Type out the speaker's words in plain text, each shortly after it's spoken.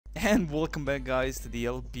And welcome back, guys, to the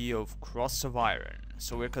LP of Cross of Iron.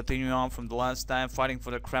 So we're continuing on from the last time, fighting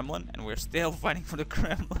for the Kremlin, and we're still fighting for the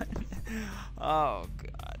Kremlin. Oh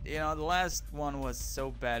god, the last one was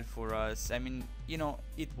so bad for us. I mean,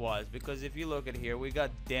 it was, because if you look at here, we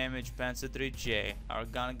got damaged Panzer 3J, our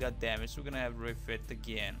gun got damaged, we're gonna have refit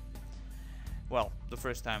again. Well, the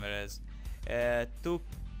first time it is. 2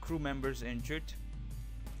 crew members injured,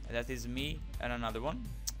 that is me and another one.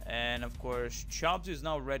 And of course, Chubbs is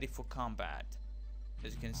now ready for combat.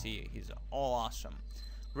 As you can see, he's all awesome.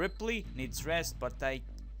 Ripley needs rest, but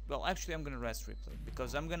well, actually I'm gonna rest Ripley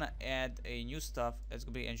because I'm gonna add a new stuff. It's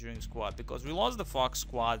gonna be engineering squad, because we lost the Fox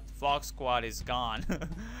squad. Fox squad is gone.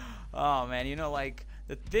 Oh man, like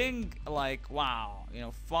the thing, like wow,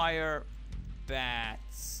 fire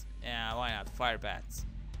bats. Yeah, why not fire bats?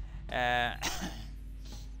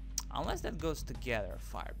 Unless that goes together,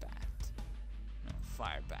 fire bat.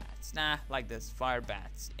 Fire bats, nah, like this, fire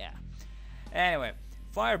bats, yeah. Anyway,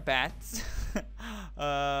 fire bats,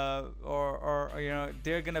 or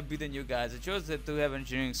they're gonna be the new guys. I chose to have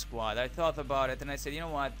engineering squad. I thought about it and I said, you know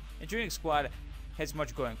what, engineering squad has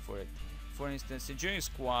much going for it. For instance, engineering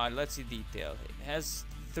squad, let's see detail. It has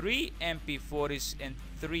 3 MP40s and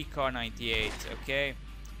 3 Kar 98. Okay,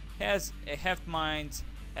 has a heft mines,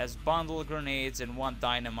 has bundle grenades and 1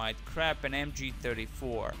 dynamite, crap, and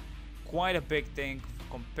MG34. Quite a big thing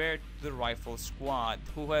compared to the rifle squad,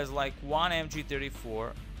 who has like 1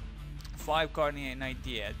 MG34, 5 Kar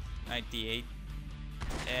 98,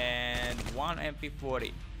 and 1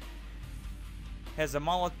 MP40. Has a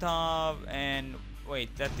Molotov and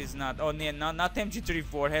wait, that is not. Oh, no, not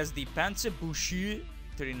MG34. Has the Panzerbushi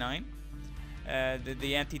 39,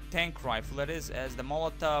 the anti-tank rifle. That is, as the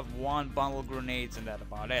Molotov, 1 bundle grenades, and that's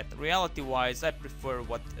about it. Reality-wise, I prefer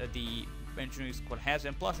what the engineering squad has,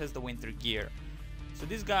 and plus has the winter gear. So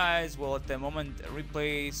these guys will at the moment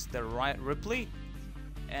replace the Ripley,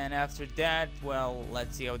 and after that, well,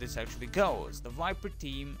 let's see how this actually goes. The Viper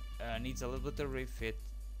team needs a little bit of refit.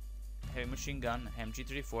 Heavy machine gun,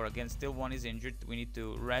 MG34, again, still 1 is injured. We need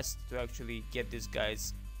to rest to actually get these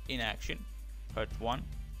guys in action. Hurt 1.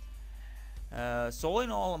 So all in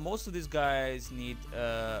all, most of these guys need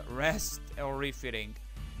rest or refitting.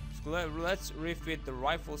 Let's refit the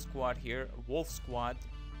rifle squad here, Wolf squad,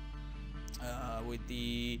 with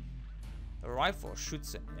the rifle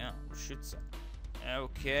Schütze. Yeah, Schütze.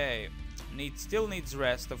 Okay, still needs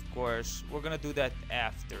rest, of course. We're gonna do that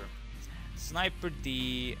after. Sniper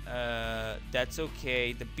D, that's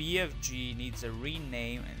okay. The BFG needs a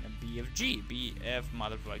rename, and the BFG, BF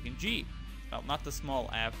motherfucking G. Well, not the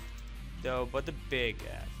small F, though, but the big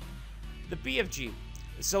F. The BFG.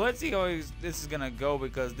 So let's see how this is gonna go,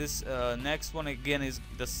 because this next one again is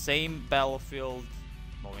the same battlefield.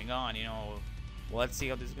 Moving on, let's see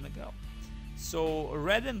how this is gonna go. So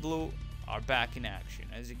red and blue are back in action,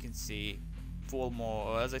 as you can see.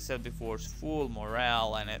 As I said before, full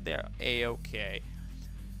morale, and they're a-okay.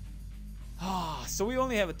 So we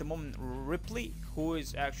only have at the moment Ripley, who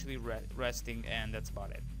is actually resting, and that's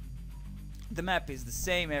about it. The map is the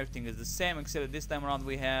same, everything is the same, except that this time around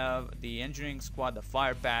we have the engineering squad, the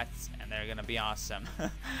fire bats, and they're gonna be awesome.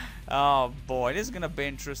 Oh boy, this is gonna be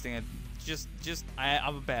interesting. I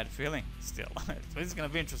have a bad feeling still. This is gonna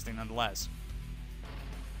be interesting nonetheless.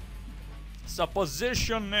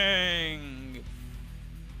 Suppositioning.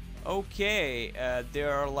 Okay,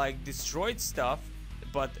 there are like destroyed stuff,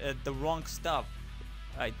 but the wrong stuff,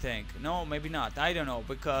 I think. No, maybe not. I don't know,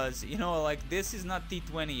 because like this is not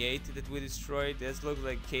T28 that we destroyed. This looks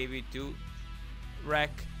like KV2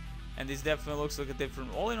 wreck, and this definitely looks like a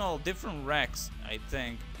different. All in all, different wrecks, I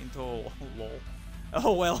think, in total. Lol.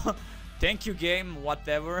 Oh well. Thank you, game.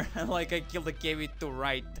 Whatever. Like I killed the KV2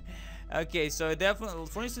 right. Okay, so definitely,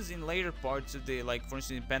 for instance, in later parts of the, like for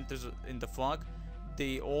instance in Panthers in the Fog,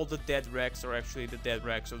 all the dead wrecks are actually the dead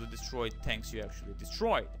wrecks of the destroyed tanks you actually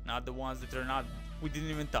destroyed, not the ones that are not. We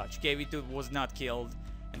didn't even touch. KV2 was not killed,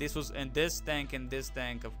 and this tank and this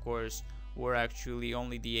tank, of course, were actually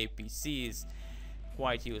only the APCs,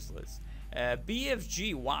 quite useless.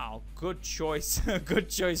 BFG, wow, good choice. Good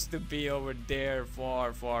choice to be over there,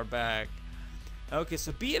 far back. Okay,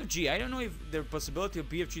 so BFG, I don't know if there's possibility of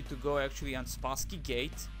BFG to go actually on Spassky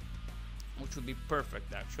Gate, which would be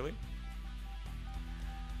perfect actually.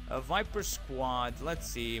 Viper squad, let's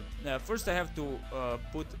see. First I have to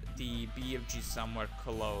put the BFG somewhere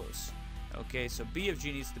close. Okay, so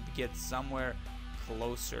BFG needs to get somewhere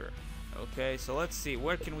closer. Okay, so let's see,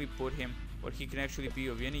 where can we put him where he can actually be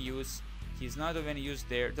of any use. He's not of any use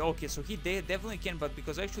there. Okay, so he definitely can, but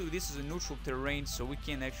because actually this is a neutral terrain, so we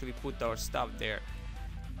can actually put our stuff there.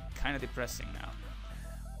 Kind of depressing now.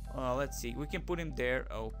 Let's see. We can put him there.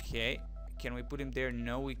 Okay. Can we put him there?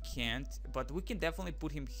 No, we can't. But we can definitely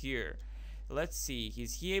put him here. Let's see.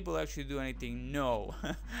 Is he able to actually do anything? No.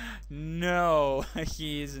 No,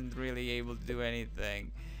 he isn't really able to do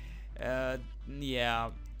anything. Yeah.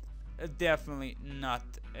 Definitely not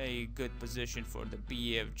a good position for the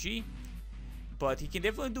BFG. But he can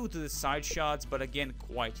definitely do to the side shots, but again,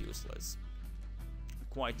 quite useless.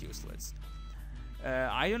 Quite useless.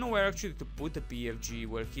 I don't know where actually to put the BFG,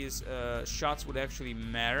 where his shots would actually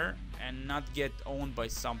matter and not get owned by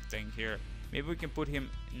something here. Maybe we can put him...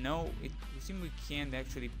 No, it seems we can't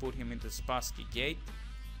actually put him into Spassky Gate.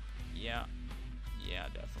 Yeah,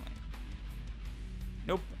 definitely.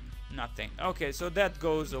 Nope, nothing. Okay, so that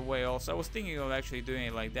goes away also. I was thinking of actually doing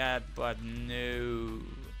it like that, but no.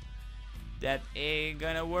 That ain't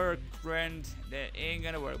gonna work, friend. That ain't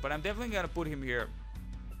gonna work. But I'm definitely gonna put him here.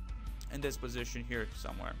 In this position here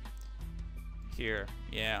somewhere. Here,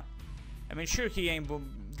 yeah. I mean, sure, he ain't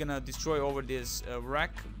gonna destroy over this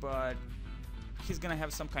wreck, but he's gonna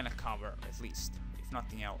have some kind of cover, at least, if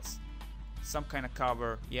nothing else. Some kind of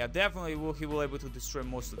cover. Yeah, definitely he will able to destroy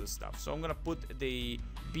most of the stuff. So I'm gonna put the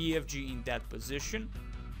BFG in that position.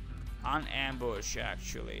 On ambush,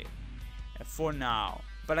 actually. For now.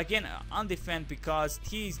 But again, on defend, because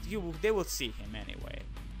they will see him anyway.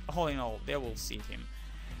 All in all, they will see him.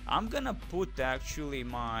 I'm gonna put actually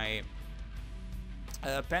my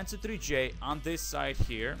Panzer 3J on this side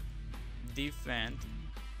here, defend,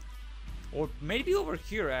 or maybe over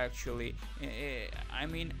here actually. I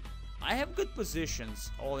mean, I have good positions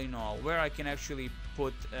all in all where I can actually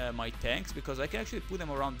put my tanks, because I can actually put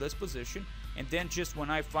them around this position, and then just when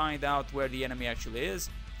I find out where the enemy actually is,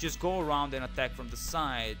 just go around and attack from the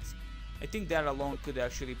sides. I think that alone could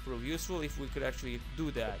actually prove useful if we could actually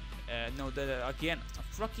do that. No, that again,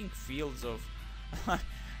 fucking fields of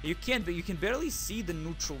you can barely see the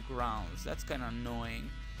neutral grounds. That's kind of annoying.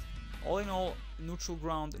 All in all, neutral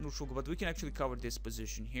ground, but we can actually cover this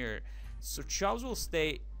position here. So Chaos will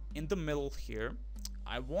stay in the middle here.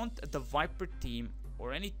 I want the Viper team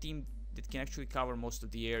or any team that can actually cover most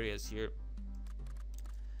of the areas here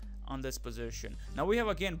on this position. Now we have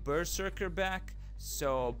again Berserker back,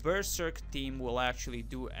 so Berserk team will actually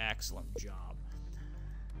do excellent job.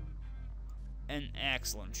 An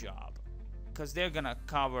excellent job, because they're gonna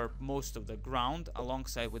cover most of the ground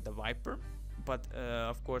alongside with the Viper, but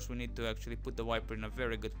of course we need to actually put the Viper in a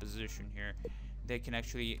very good position here.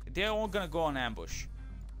 They're all gonna go on ambush.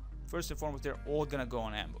 First and foremost, they're all gonna go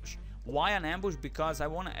on ambush. Why on ambush? Because I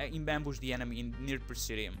want to ambush the enemy near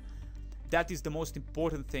Presidium. That is the most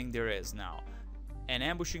important thing there is now, and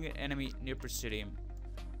ambushing an enemy near Presidium.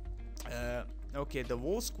 Okay, the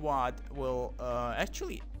Wolf Squad will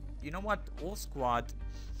actually, you know what, Wolf Squad,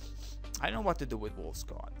 I don't know what to do with Wolf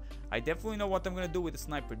Squad. I definitely know what I'm gonna do with the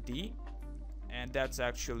Sniper D, and that's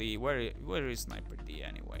actually where is Sniper D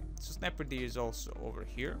anyway? So Sniper D is also over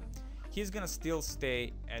here. He's gonna still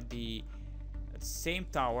stay at the same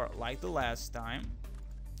tower like the last time,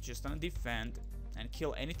 just on defend and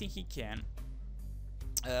kill anything he can.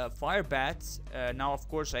 Fire bats. Now of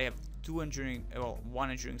course I have one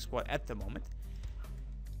engineering squad at the moment.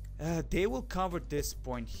 They will cover this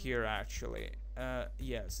point here actually.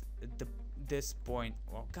 Yes, this point.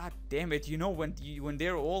 Well, god damn it! You know, when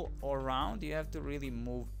they're all around, you have to really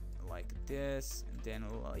move like this, and then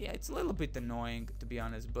yeah, it's a little bit annoying to be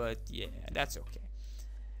honest, but yeah, that's okay.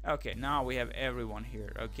 Okay, now we have everyone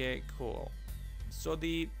here. Okay, cool. So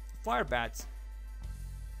the fire bats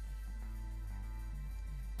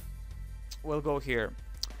will go here.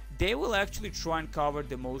 They will actually try and cover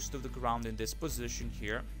the most of the ground in this position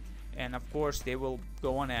here. And of course they will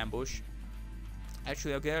go on ambush.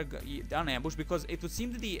 Actually, okay, on ambush, because it would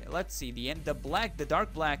seem that the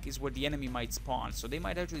dark black is where the enemy might spawn, so they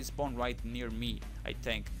might actually spawn right near me, I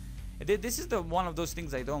think. This is one of those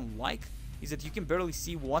things I don't like, is that you can barely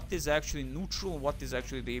see what is actually neutral, what is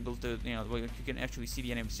actually able to, you know, you can actually see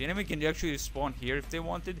the enemy. So the enemy can actually spawn here if they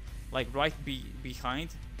wanted, like right behind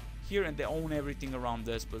here, and they own everything around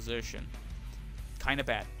this position. Kind of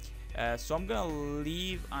bad. So I'm gonna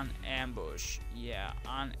leave on ambush. Yeah,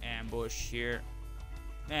 on ambush here.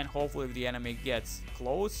 And hopefully if the enemy gets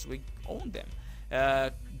close, we own them.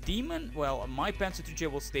 Demon, well, my Panzer 2J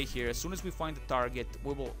will stay here. As soon as we find the target,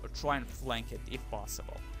 we will try and flank it if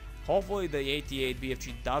possible. Hopefully the 88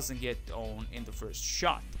 BFG doesn't get owned in the first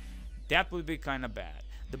shot. That would be kind of bad.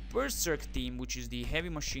 The Berserk team, which is the heavy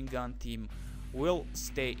machine gun team, will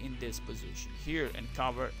stay in this position here and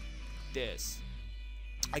cover this.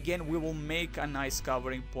 Again, we will make a nice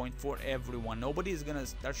covering point for everyone. Nobody is gonna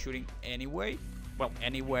start shooting anyway. Well,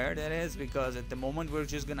 anywhere that is, because at the moment we're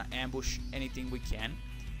just gonna ambush anything we can.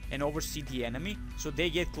 and oversee the enemy, so they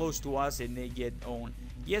get close to us and they get owned.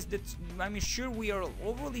 Yes, that's, I mean, sure, we are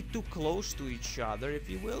overly too close to each other, if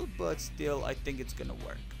you will, but still, I think it's gonna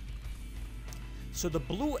work. So the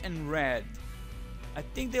blue and red, I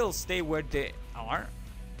think they'll stay where they are.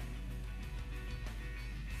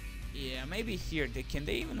 Yeah, maybe here. Can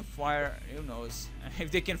they even fire? Who knows?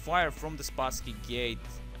 If they can fire from the Spassky gate,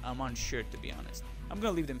 I'm unsure, to be honest. I'm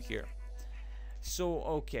gonna leave them here. So,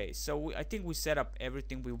 okay, so I think we set up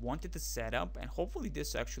everything we wanted to set up, and hopefully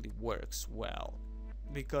this actually works well.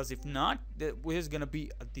 Because if not, this is gonna be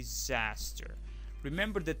a disaster.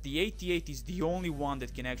 Remember that the 88 is the only one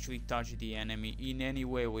that can actually touch the enemy in any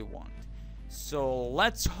way we want. So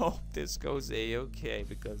let's hope this goes a-okay,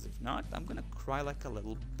 because if not, I'm gonna cry like a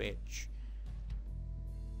little bitch.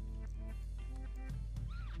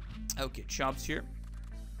 Okay, chops here.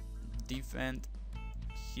 Defend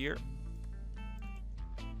here.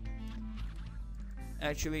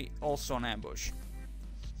 Actually, also on ambush.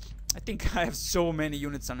 I think I have so many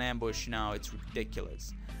units on ambush now, it's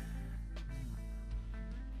ridiculous.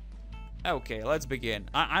 Okay, let's begin.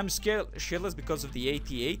 I'm scared shitless because of the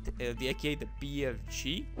 88, the aka the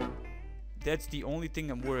BFG. That's the only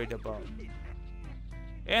thing I'm worried about.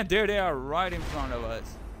 And there they are, right in front of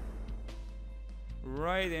us.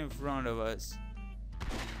 Right in front of us.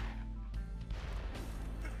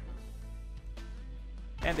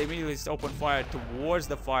 And they immediately open fire towards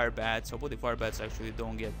the fire bats. Hopefully the fire bats actually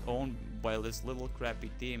don't get owned by this little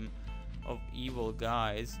crappy team of evil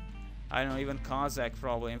guys. I don't know, even Kazakh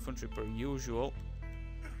probably infantry per usual.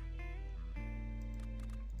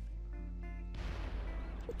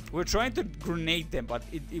 We're trying to grenade them, but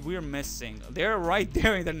we're missing. They're right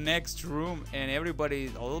there in the next room, and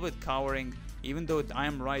everybody's a little bit cowering, even though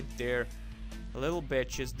I'm right there. Little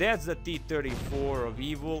bitches. That's the T-34 of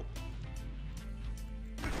evil.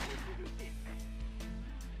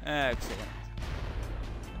 Excellent.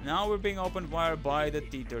 Now we're being opened fire by the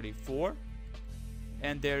T-34.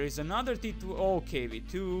 And there is another T2. Oh,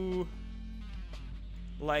 KV2.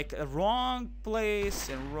 Like a wrong place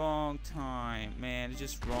and wrong time. Man, it's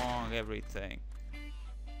just wrong everything.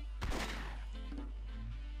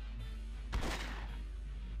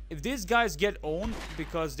 If these guys get owned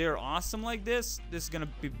because they're awesome like this is gonna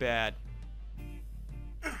be bad.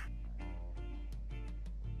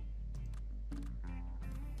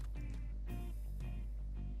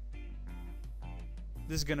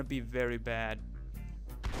 This is gonna be very bad.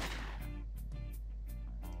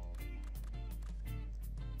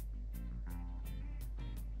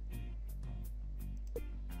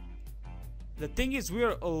 The thing is, we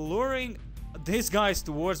are alluring these guys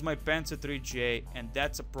towards my Panzer 3J, and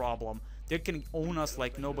that's a problem. They can own us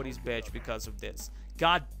like nobody's bitch because of this.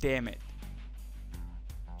 God damn it.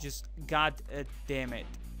 Just god damn it.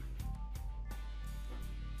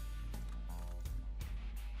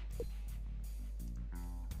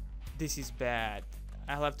 This is bad.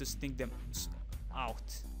 I'll have to sneak them out.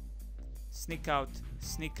 Sneak out,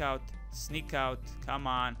 sneak out, sneak out. Come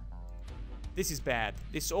on. This is bad.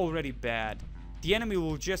 This is already bad. The enemy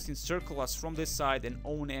will just encircle us from this side and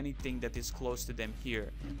own anything that is close to them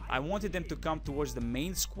here. I wanted them to come towards the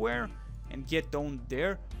main square and get owned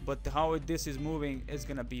there, but how this is moving is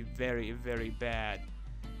gonna be very, very bad.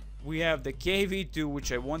 We have the KV2,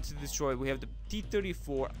 which I want to destroy. We have the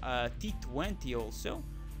T-34, T-20 also.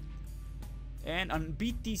 And on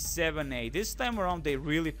BT-7A, this time around they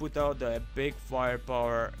really put out the big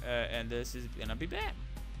firepower, and this is gonna be bad.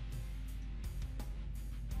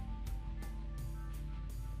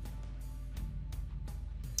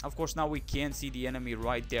 Of course, now we can see the enemy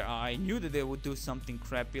right there. I knew that they would do something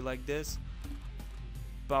crappy like this,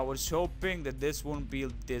 but I was hoping that this wouldn't be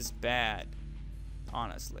this bad,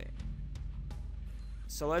 honestly.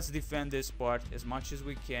 So let's defend this part as much as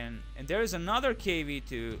we can. And there is another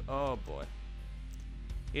KV2. Oh boy.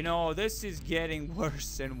 You know, this is getting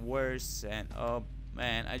worse and worse, and oh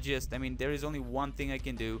man, I mean, there is only one thing I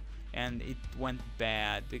can do, and it went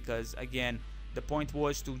bad because, again, the point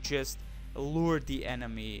was to just lure the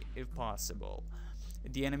enemy if possible.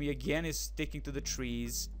 The enemy again is sticking to the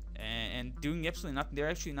trees and doing absolutely nothing. They're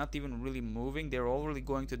actually not even really moving. They're already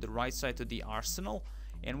going to the right side to the arsenal,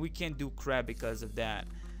 and we can't do crap because of that.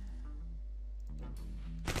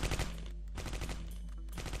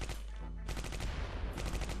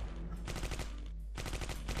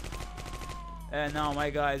 And now my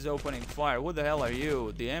guy is opening fire. What the hell are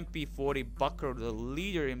you? The MP40 Bucker, the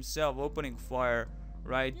leader himself, opening fire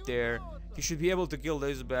right there. He should be able to kill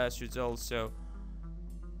those bastards also.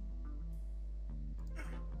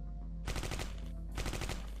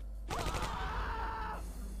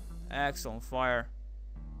 Excellent fire.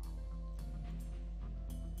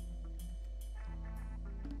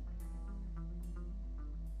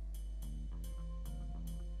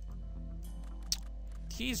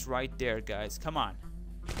 He's right there, guys. Come on.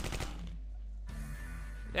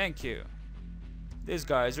 Thank you. These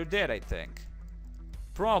guys are dead, I think.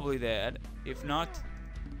 Probably dead. If not,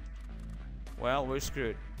 well, we're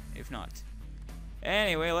screwed. If not.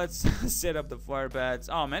 Anyway, let's set up the fire bats.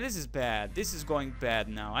 Oh man, this is bad. This is going bad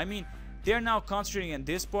now. I mean, they're now concentrating on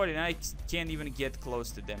this part, and I can't even get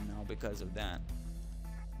close to them now because of that.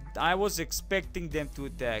 I was expecting them to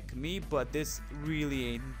attack me, but this really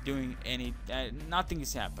ain't doing any... nothing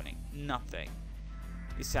is happening. Nothing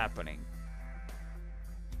is happening.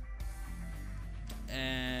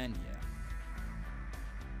 And yeah.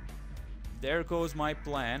 There goes my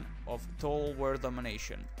plan of total world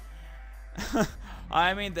domination.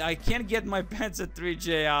 I mean, I can't get my Panzer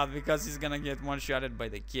 3J out because he's gonna get one-shotted by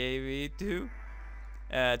the KV-2.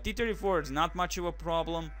 T-34 is not much of a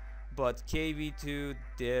problem, but KV-2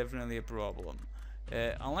 definitely a problem.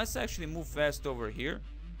 Unless I actually move fast over here.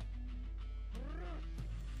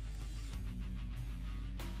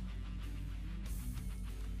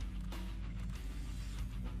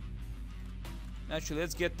 Actually,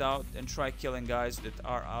 let's get out and try killing guys that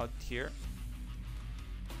are out here.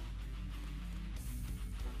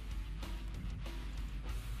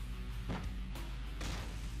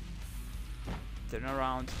 Turn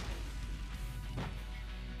around.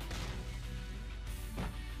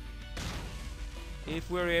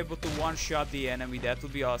 If we're able to one-shot the enemy, that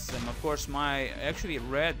would be awesome. Of course,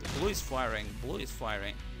 blue is firing. Blue is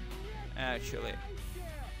firing. Actually.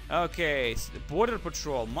 Okay, so the border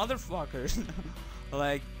patrol, motherfuckers.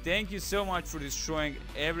 Like, thank you so much for destroying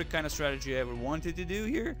every kind of strategy I ever wanted to do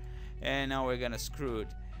here. And now we're gonna screw it.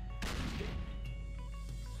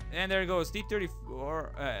 And there goes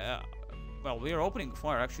T-34. Well, we are opening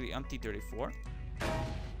fire actually on T-34.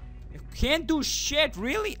 You can't do shit,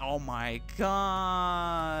 really? Oh my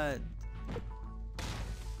god.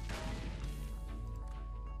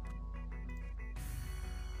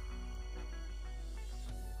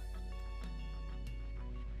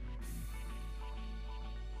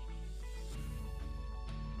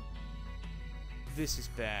 This is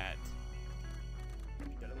bad.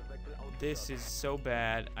 This is so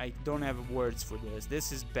bad. I don't have words for this.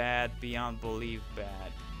 This is bad beyond belief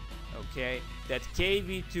bad. Okay? That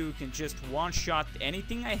KV-2 can just one-shot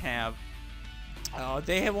anything I have.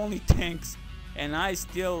 They have only tanks, and I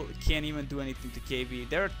still can't even do anything to KV.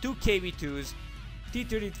 There are two KV-2s.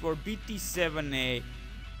 T-34, BT-7A.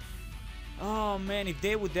 Oh man, if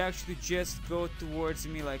they would actually just go towards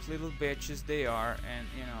me like little bitches they are, and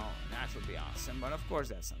you know, that would be awesome. But of course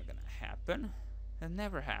that's not gonna happen. That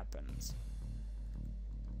never happens.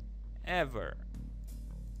 Ever.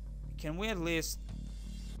 Can we at least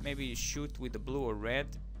maybe shoot with the blue or red?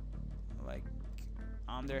 Like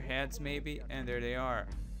on their heads maybe? And there they are.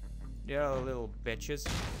 They are little bitches.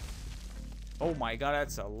 Oh my god,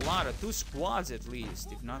 that's a lot of 2 squads at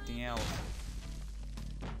least, if nothing else.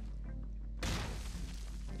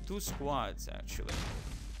 2 squads actually.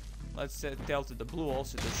 Let's tell to the blue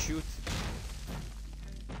also to shoot.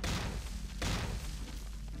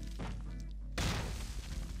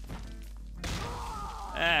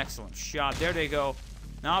 Excellent shot. There they go.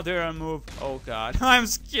 Now they're on move. Oh god. I'm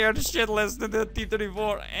scared shitless that the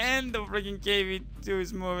T-34 and the freaking KV-2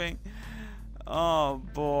 is moving. Oh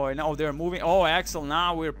boy. No, they're moving. Oh, Axel,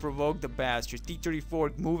 now we're provoked the bastard.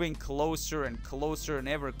 T-34 moving closer and closer and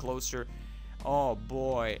ever closer. Oh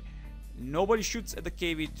boy. Nobody shoots at the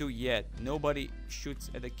KV-2 yet. Nobody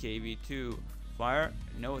shoots at the KV-2. Fire.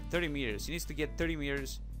 No, 30 meters. He needs to get 30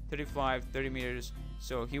 meters. 35, 30 meters.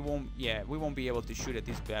 So he won't, yeah, we won't be able to shoot at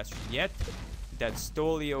this bastard yet. That's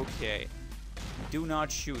totally okay. Do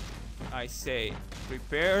not shoot. I say,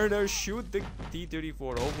 prepare to shoot the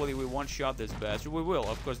T-34. Hopefully we won't shot this bastard. We will,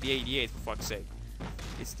 of course, the 88 for fuck's sake.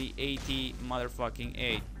 It's the 80 motherfucking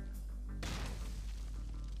 8.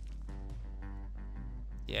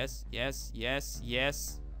 Yes, yes, yes,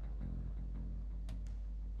 yes.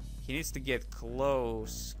 He needs to get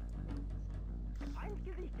close.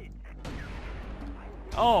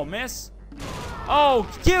 Oh, miss. Oh,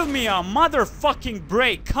 give me a motherfucking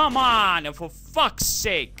break. Come on, for fuck's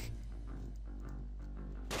sake.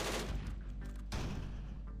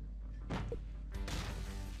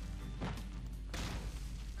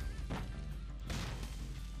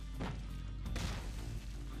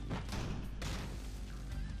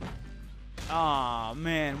 Ah,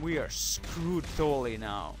 man, we are screwed totally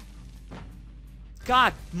now.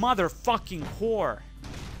 God, motherfucking whore.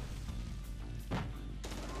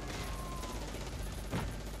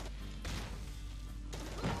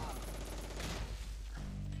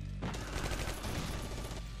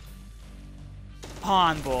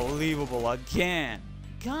 Unbelievable again.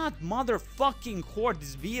 God, motherfucking horde.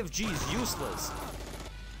 This BFG is useless.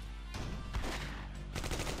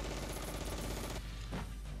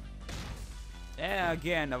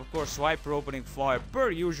 Again, of course, Viper opening fire.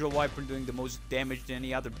 Per usual, Viper doing the most damage than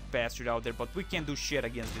any other bastard out there. But we can't do shit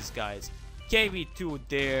against these guys. KV2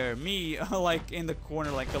 there. Me, like, in the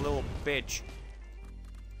corner like a little bitch.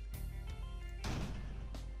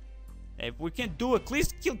 If we can do at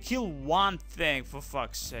least kill one thing, for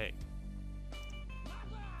fuck's sake.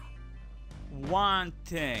 One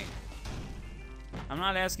thing. I'm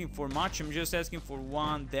not asking for much, I'm just asking for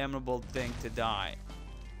one damnable thing to die.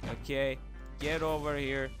 Okay? Get over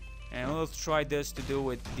here and let's try this to do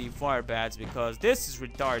with the fire bats, because this is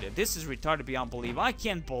retarded. This is retarded beyond belief. I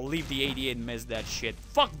can't believe the 88 missed that shit.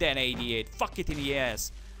 Fuck that 88. Fuck it in the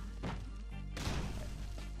ass.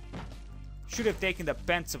 Should have taken the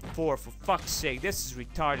Panzer IV, for fuck's sake. This is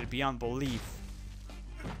retarded beyond belief.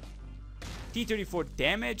 T-34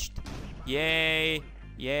 damaged? Yay.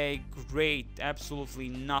 Yay, great. Absolutely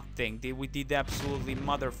nothing. We did absolutely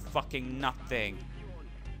motherfucking nothing.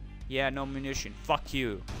 Yeah, no munition. Fuck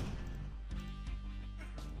you.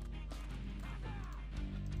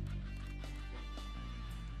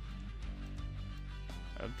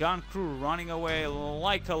 A gun crew running away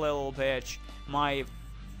like a little bitch. My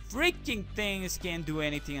freaking things can't do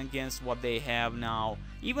anything against what they have now.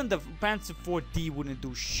 Even the Panzer IV-D wouldn't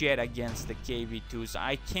do shit against the KV-2s.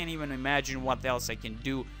 I can't even imagine what else I can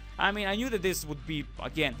do. I mean, I knew that this would be,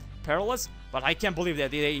 again, perilous, but I can't believe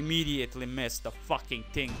that they immediately missed the fucking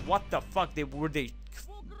thing. What the fuck were they...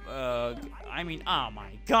 I mean, oh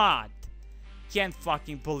my god. Can't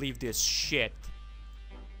fucking believe this shit.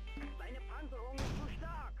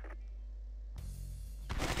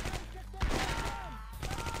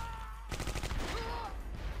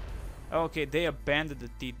 Okay, they abandoned the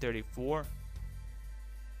T-34.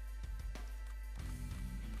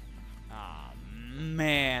 Ah,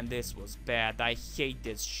 man, this was bad. I hate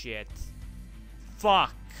this shit.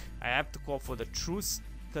 Fuck. I have to call for the truce,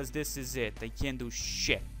 because this is it. I can't do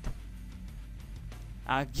shit.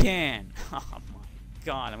 Again. Oh my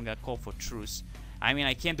god, I'm gonna call for truce. I mean,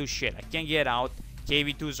 I can't do shit. I can't get out.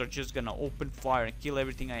 KV-2s are just gonna open fire and kill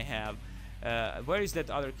everything I have. Where is that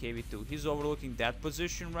other KV-2? He's overlooking that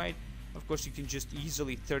position, right? Of course, you can just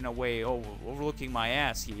easily turn away. Oh, overlooking my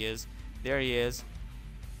ass, he is. There he is.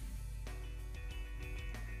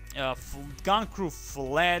 Gun crew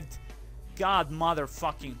fled. God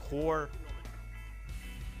motherfucking whore.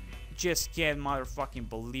 Just can't motherfucking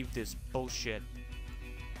believe this bullshit.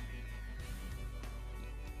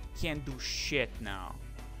 Can't do shit now.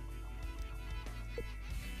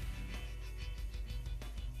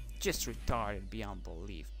 Just retarded beyond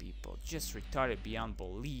belief, people. Just retarded beyond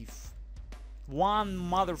belief. One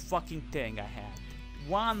motherfucking thing I had.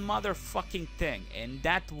 One motherfucking thing. And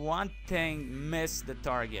that one thing missed the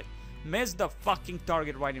target. Missed the fucking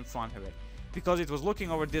target right in front of it. Because it was looking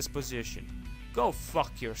over this position. Go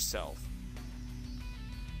fuck yourself.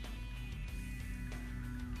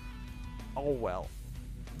 Oh well.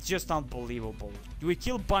 It's just unbelievable. We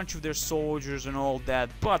killed a bunch of their soldiers and all that,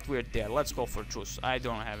 but we're dead. Let's go for truce. I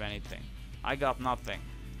don't have anything. I got nothing.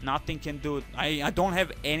 Nothing can do it. I don't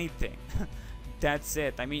have anything. That's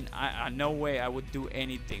it. I mean, no way I would do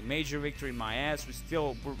anything. Major victory, my ass. We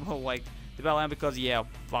still were like the battle because yeah,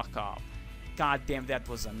 fuck off. God damn, that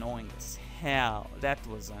was annoying as hell. That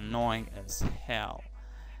was annoying as hell.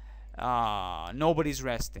 Nobody's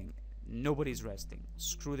resting. Nobody's resting.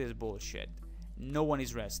 Screw this bullshit. No one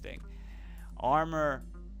is resting. Armor.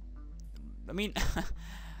 I mean,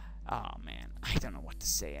 oh man, I don't know what to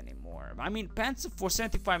say anymore. I mean, Panzer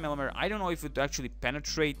IV 75mm. I don't know if it would actually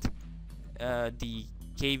penetrate the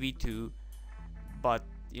KV-2, but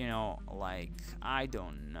you know, like, I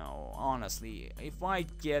don't know. Honestly, if I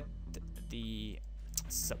get the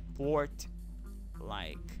support,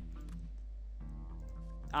 like,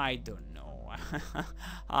 I don't know.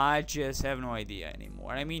 I just have no idea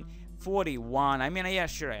anymore. I mean, 41. I mean, yeah,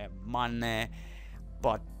 sure, I have money,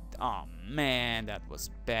 but oh man, that was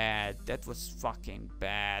bad. That was fucking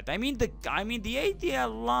bad. I mean, the 88. I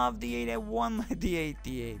love the 88. I want the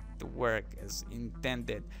 88 to work as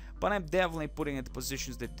intended, but I'm definitely putting it in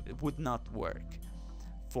positions that would not work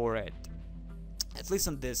for it, at least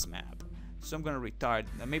on this map. So I'm gonna retard.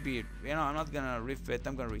 Maybe, you know, I'm not gonna refit.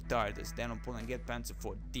 I'm gonna retard this. Then I'm pulling get Panzer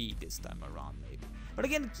IV-D this time around, maybe. But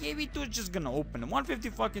again, KV-2 is just gonna open. 150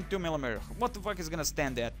 fucking 2mm. What the fuck is gonna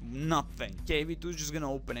stand at? Nothing. KV-2 is just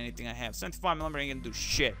gonna open anything I have. 75mm ain't gonna do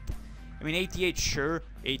shit. I mean, 88, sure,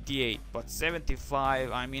 88. But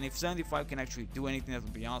 75, I mean, if 75 can actually do anything, that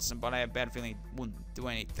would be awesome. But I have a bad feeling it wouldn't do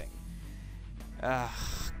anything.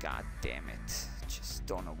 God damn it. just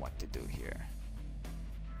don't know what to do here.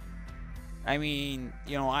 I mean,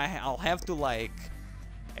 you know, I'll have to like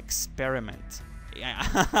experiment.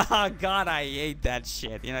 Yeah. God, I hate that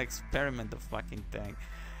shit. You know, experiment the fucking thing.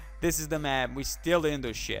 This is the map. We still didn't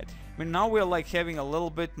do shit. I mean, now we're like having a little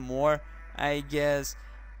bit more, I guess,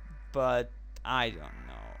 but I don't know.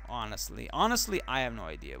 Honestly, I have no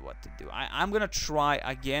idea what to do. I'm gonna try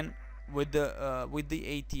again with the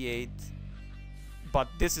 88, but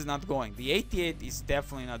this is not going. The 88 is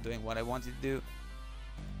definitely not doing what I wanted to do.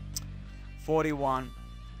 41,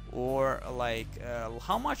 or like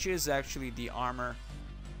how much is actually the armor?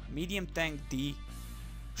 Medium tank D,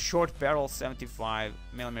 short barrel 75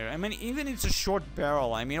 millimeter. I mean, even if it's a short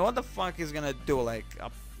barrel, I mean, what the fuck is gonna do like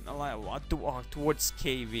up towards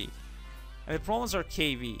KV? And the problems are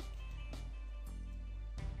KV.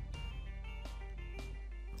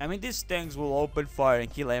 I mean, these tanks will open fire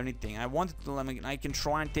and kill anything. I wanted to, I mean, I can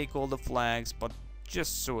try and take all the flags, but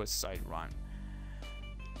just suicide run.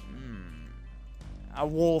 A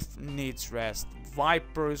wolf needs rest.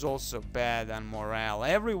 Viper is also bad on morale.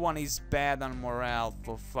 Everyone is bad on morale,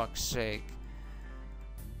 for fuck's sake.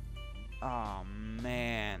 Oh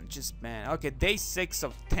man, just man. Okay, day 6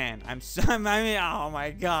 of 10. I mean, oh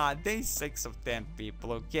my god, day 6 of 10,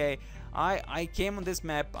 people. Okay, I came on this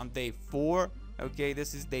map on day 4. Okay,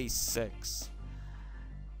 this is day 6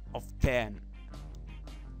 of 10.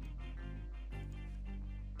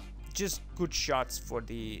 Just good shots for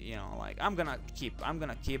the, you know, like I'm gonna keep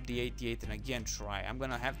the 88 and again try. I'm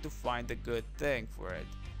gonna have to find a good thing for it.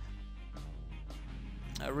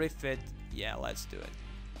 A refit, yeah, let's do it.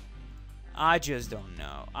 I just don't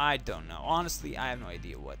know. I don't know. Honestly, I have no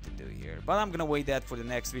idea what to do here. But I'm gonna wait that for the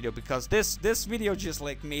next video, because this video just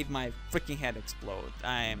like made my freaking head explode.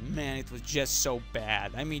 Man, it was just so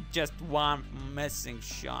bad. I mean, just one missing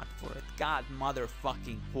shot for it. God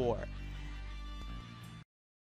motherfucking whore.